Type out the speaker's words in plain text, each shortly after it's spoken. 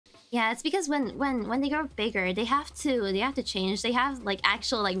Yeah, it's because when they grow bigger, they have to change. They have like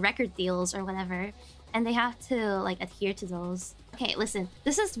actual like record deals or whatever, and they have to like adhere to those. Okay, listen.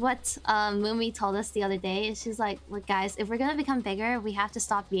 This is what Mumi told us the other day. She's like, look guys, if we're gonna become bigger, we have to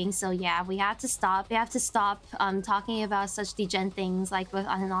stop being so we have to stop. We have to stop talking about such degen things like both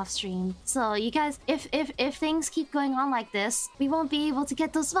on and off stream. So you guys, if things keep going on like this, we won't be able to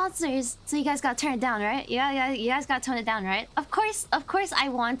get those sponsors. So you guys gotta turn it down, right? Yeah, you guys gotta tone it down, right? Of course I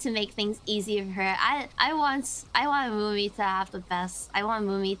want to make things easier for her. I want Mumi to have the best. I want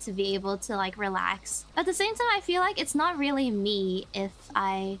Mumi to be able to like relax. At the same time, I feel like it's not really me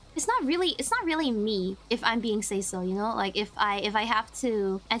it's not really me if I'm being say-so, you know? Like if I have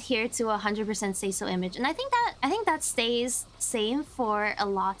to adhere to 100% say-so image. And I think that stays same for a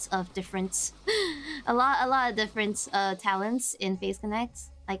lot of different a lot of different talents in Phase Connect.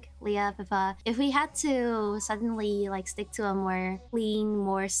 Like Leah, Pippa, if we had to suddenly like stick to a more clean,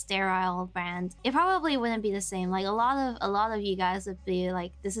 more sterile brand, it probably wouldn't be the same. Like a lot of you guys would be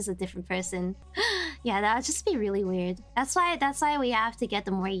like, this is a different person. Yeah, that would just be really weird. That's why we have to get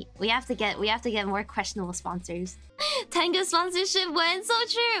we have to get more questionable sponsors. Tenga sponsorship went so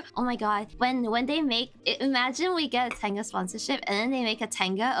true. Oh my god, when they make imagine we get a Tenga sponsorship and then they make a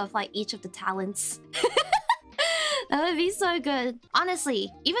Tenga of like each of the talents. That would be so good. Honestly,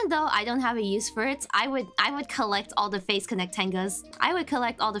 even though I don't have a use for it, I would collect all the Phase Connect Tengas. I would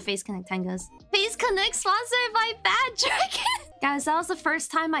collect all the Phase Connect Tengas. Phase Connect sponsored by Bad Dragon. Guys, that was the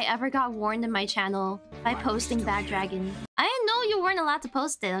first time I ever got warned in my channel by posting Bad Dragon. I didn't know you weren't allowed to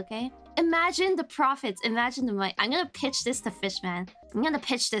post it, okay? Imagine the profits. Imagine the money. I'm gonna pitch this to Fishman. I'm gonna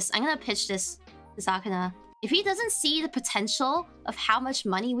pitch this to Sakuna. If he doesn't see the potential of how much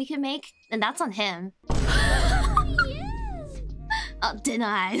money we can make, then that's on him. Oh,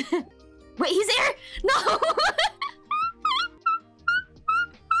 denied. Wait, he's here? No!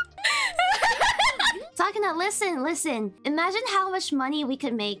 Sakuna, listen. Imagine how much money we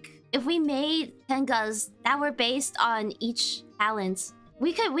could make if we made Tengas that were based on each talent.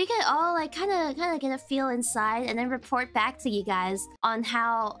 We could all like kind of get a feel inside and then report back to you guys on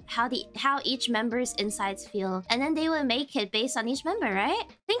how each member's insides feel, and then they would make it based on each member, right?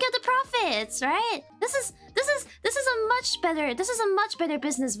 Think of the profits, right? This is a much better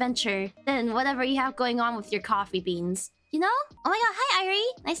business venture than whatever you have going on with your coffee beans. You know? Oh my god, hi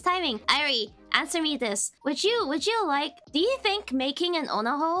Irie! Nice timing. Irie, answer me this. Would you like... Do you think making an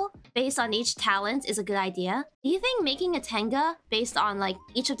Onaho based on each talent is a good idea? Do you think making a Tenga based on like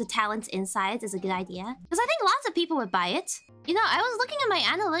each of the talents' insides is a good idea? Because I think lots of people would buy it. You know, I was looking at my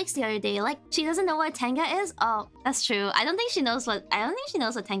analytics the other day. Like, she doesn't know what Tenga is? Oh, that's true. I don't think she knows what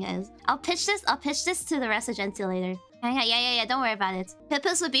Tenga is. I'll pitch this to the rest of Gentile later. Yeah, don't worry about it.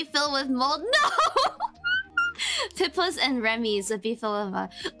 Pippas would be filled with mold. No! Pippas and Remy's would be filled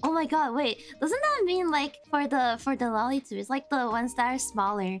with oh my god, wait. Doesn't that mean like for the Lollytubers, like the ones that are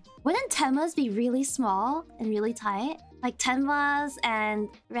smaller? Wouldn't Temmas be really small and really tight? Like Temmas and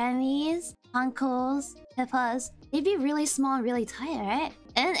Remy's, Uncles, Pippas, they'd be really small and really tight, right?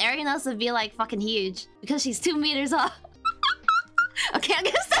 And then Arianos would be like fucking huge because she's 2 meters off. Okay, I'm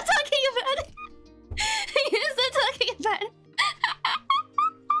gonna stop talking about it. I'm gonna stop talking about it.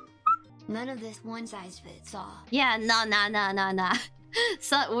 None of this one size fits all. Yeah, nah.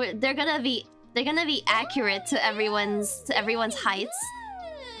 So they're gonna be accurate to everyone's heights.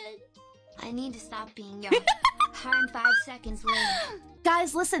 I need to stop being young. Harm 5 seconds later.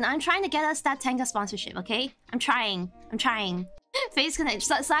 Guys, listen, I'm trying to get us that Tenga sponsorship, okay? I'm trying. Phase Connect.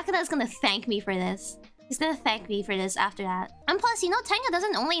 Sakuna is gonna thank me for this. He's gonna thank me for this after that. And plus, you know, Tenga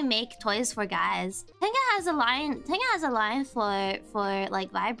doesn't only make toys for guys. Tenga has a line for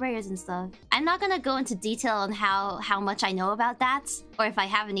like vibrators and stuff. I'm not gonna go into detail on how much I know about that, or if I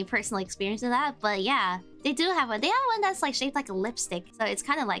have any personal experience with that, but yeah, they do have one. They have one that's like shaped like a lipstick, so it's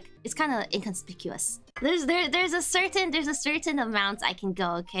kind of inconspicuous. There's a certain amount I can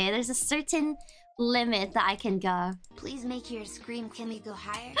go, okay? There's a certain limit that I can go. Please make your scream Kimmy go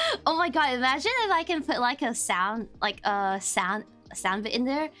higher. Oh my god, imagine if I can put like a sound bit in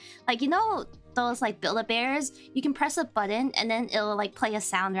there. Like, you know those like Build-A-Bears? You can press a button and then it'll like play a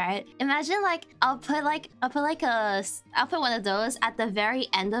sound, right? Imagine like I'll put one of those at the very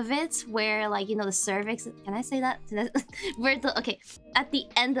end of it, where like, you know, the cervix, can I say that? Where the at the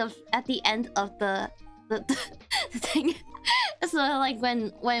end of the thing. So like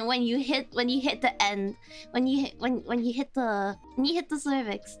when you hit the end, when you hit the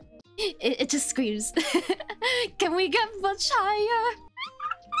cervix, it just screams. Can we get much higher?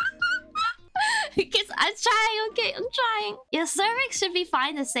 Because I'm trying, okay? I'm trying. Yeah, cervix should be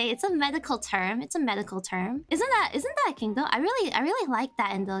fine to say. It's a medical term. It's a medical term. Isn't that Kingdom? I really like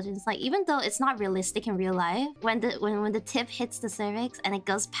that indulgence. Like, even though it's not realistic in real life, when the tip hits the cervix and it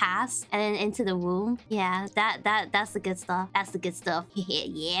goes past and then into the womb, yeah, that's the good stuff. That's the good stuff.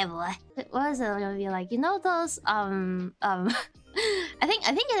 Yeah, boy. What was it gonna be like? You know those I think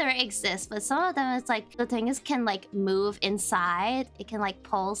it already exists, but some of them it's like the things can like move inside. It can like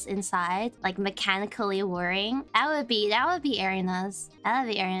pulse inside, like mechanically whirring. That would be Arenas. That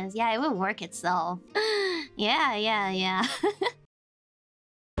would be Arenas. Yeah, it would work itself. Yeah.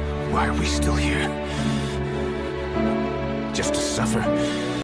 Why are we still here? Just to suffer?